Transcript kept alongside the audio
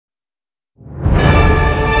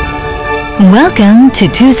Welcome to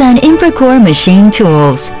Doosan Imprecore Machine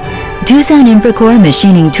Tools. Doosan Imprecore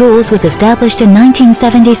Machining Tools was established in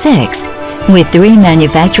 1976. With 3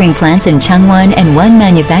 manufacturing plants in Changwon and 1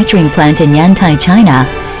 manufacturing plant in Yantai, China,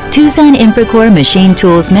 Doosan Imprecore Machine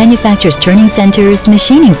Tools manufactures turning centers,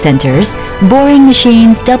 machining centers, boring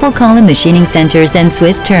machines, double column machining centers, and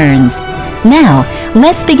Swiss turns. Now,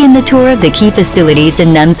 let's begin the tour of the key facilities in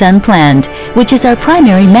Namsan plant, which is our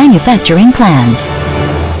primary manufacturing plant.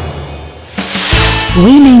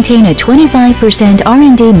 We maintain a 25%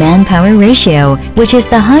 R&D manpower ratio, which is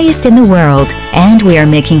the highest in the world, and we are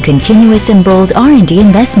making continuous and bold R&D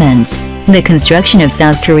investments. The construction of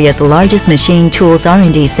South Korea's largest machine tools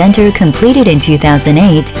R&D center, completed in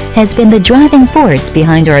 2008, has been the driving force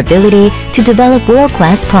behind our ability to develop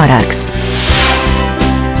world-class products.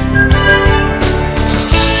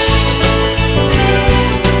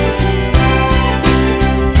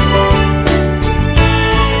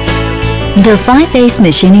 The 5-phase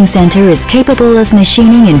machining center is capable of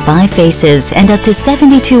machining in 5 phases and up to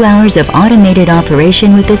 72 hours of automated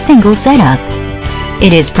operation with a single setup.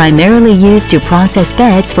 It is primarily used to process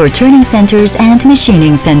beds for turning centers and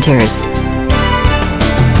machining centers.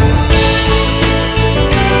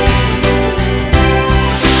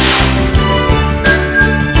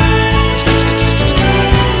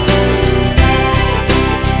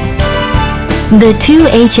 The 2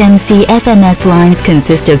 HMC FMS lines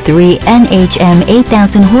consist of 3 NHM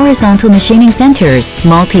 8000 horizontal machining centers,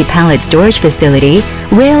 multi-pallet storage facility,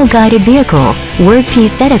 rail-guided vehicle,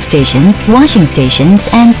 workpiece setup stations, washing stations,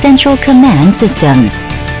 and central command systems.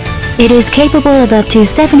 It is capable of up to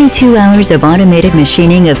 72 hours of automated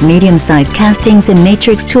machining of medium-sized castings and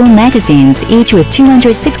matrix tool magazines, each with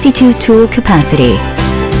 262 tool capacity.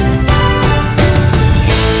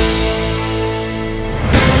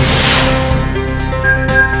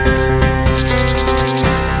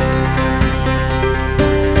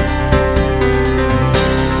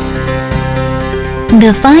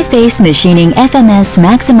 The 5-phase machining FMS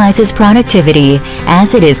maximizes productivity,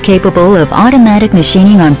 as it is capable of automatic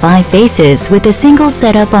machining on 5 phases with a single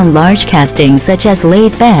setup on large castings such as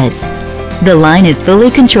lathe beds. The line is fully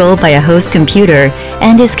controlled by a host computer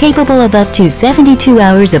and is capable of up to 72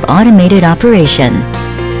 hours of automated operation.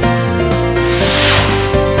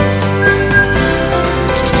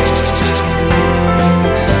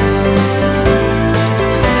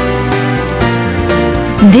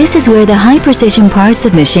 This is where the high-precision parts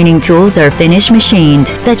of machining tools are finished machined,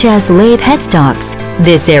 such as lathe headstocks.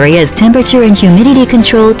 This area is temperature and humidity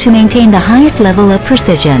controlled to maintain the highest level of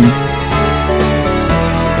precision.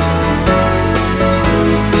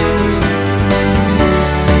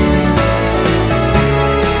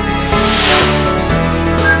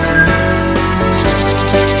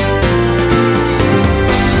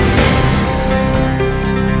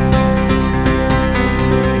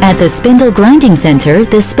 At the spindle grinding center,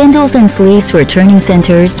 the spindles and sleeves for turning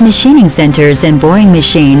centers, machining centers, and boring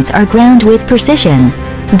machines are ground with precision.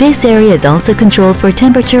 This area is also controlled for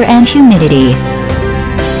temperature and humidity.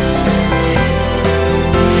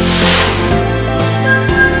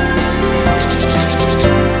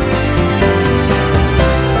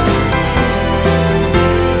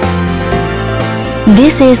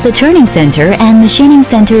 This is the turning center and machining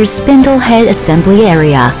center's spindle head assembly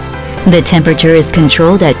area. The temperature is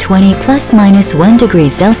controlled at 20 ± 1 degree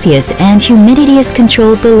Celsius and humidity is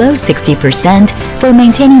controlled below 60% for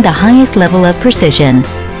maintaining the highest level of precision.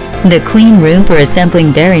 The clean room for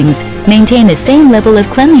assembling bearings maintain the same level of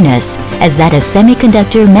cleanliness as that of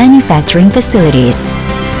semiconductor manufacturing facilities.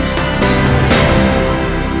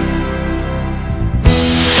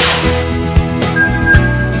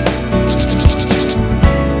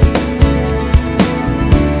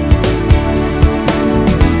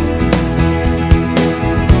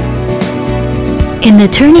 In the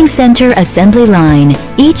turning center assembly line,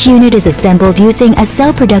 each unit is assembled using a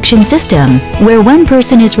cell production system, where one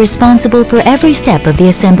person is responsible for every step of the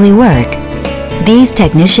assembly work. These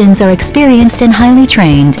technicians are experienced and highly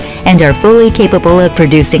trained, and are fully capable of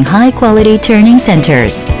producing high-quality turning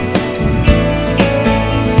centers.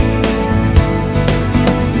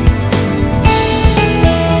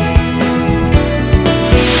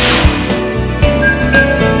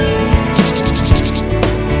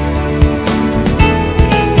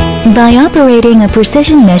 By operating a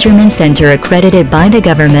precision measurement center accredited by the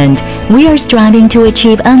government, we are striving to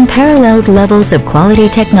achieve unparalleled levels of quality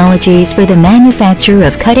technologies for the manufacture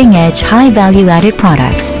of cutting-edge, high-value-added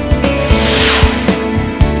products.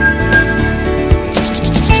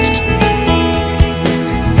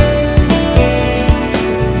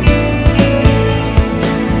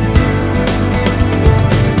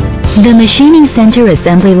 The machining center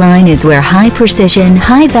assembly line is where high-precision,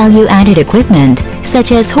 high-value-added equipment,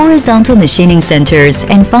 such as horizontal machining centers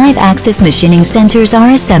and 5-axis machining centers, are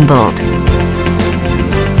assembled.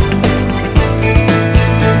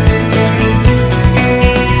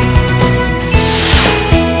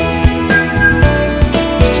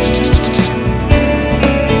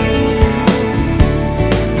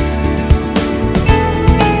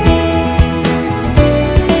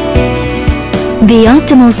 The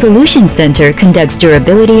Optimal Solution Center conducts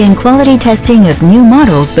durability and quality testing of new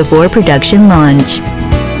models before production launch.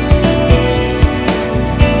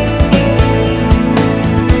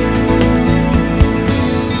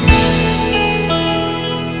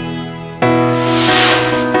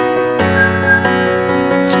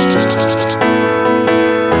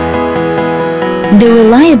 The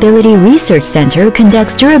Reliability Research Center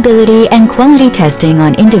conducts durability and quality testing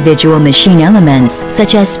on individual machine elements,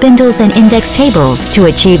 such as spindles and index tables, to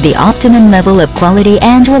achieve the optimum level of quality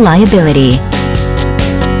and reliability.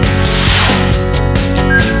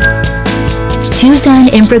 Doosan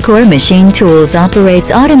Imprecore Machine Tools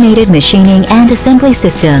operates automated machining and assembly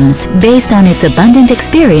systems based on its abundant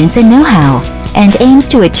experience and know-how, and aims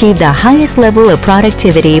to achieve the highest level of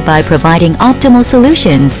productivity by providing optimal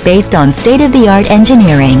solutions based on state-of-the-art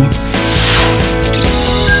engineering.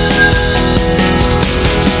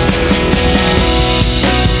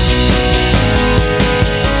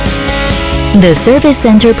 The Service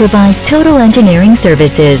Center provides total engineering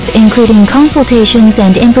services, including consultations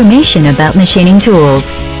and information about machining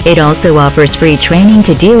tools. It also offers free training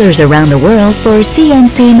to dealers around the world for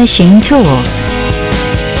CNC machine tools.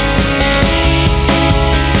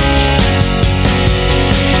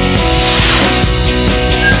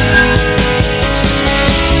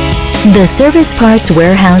 The Service Parts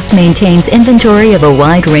Warehouse maintains inventory of a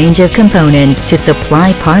wide range of components to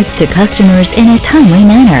supply parts to customers in a timely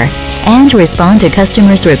manner and respond to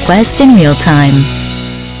customers' requests in real time.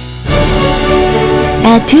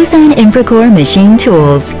 At Doosan Imprecore Machine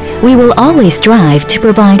Tools, we will always strive to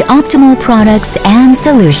provide optimal products and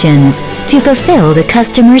solutions to fulfill the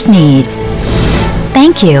customer's needs.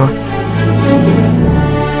 Thank you.